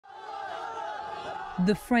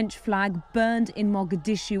The French flag burned in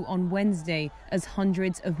Mogadishu on Wednesday as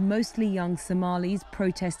hundreds of mostly young Somalis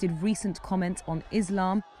protested recent comments on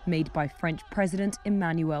Islam made by French President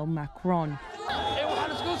Emmanuel Macron.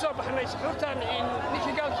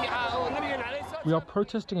 We are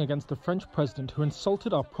protesting against the French president who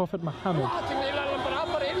insulted our Prophet Muhammad.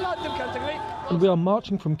 And we are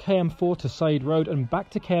marching from KM4 to Said Road and back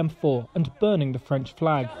to KM4 and burning the French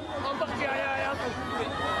flag.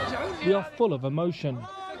 We are full of emotion.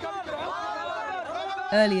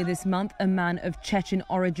 Earlier this month, a man of Chechen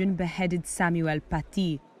origin beheaded Samuel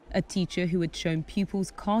Paty, a teacher who had shown pupils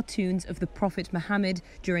cartoons of the Prophet Muhammad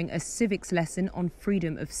during a civics lesson on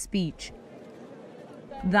freedom of speech.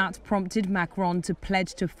 That prompted Macron to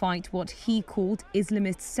pledge to fight what he called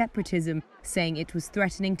Islamist separatism, saying it was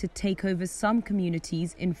threatening to take over some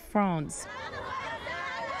communities in France.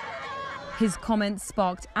 His comments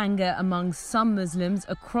sparked anger among some Muslims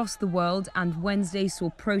across the world, and Wednesday saw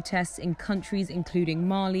protests in countries including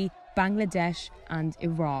Mali, Bangladesh and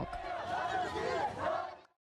Iraq.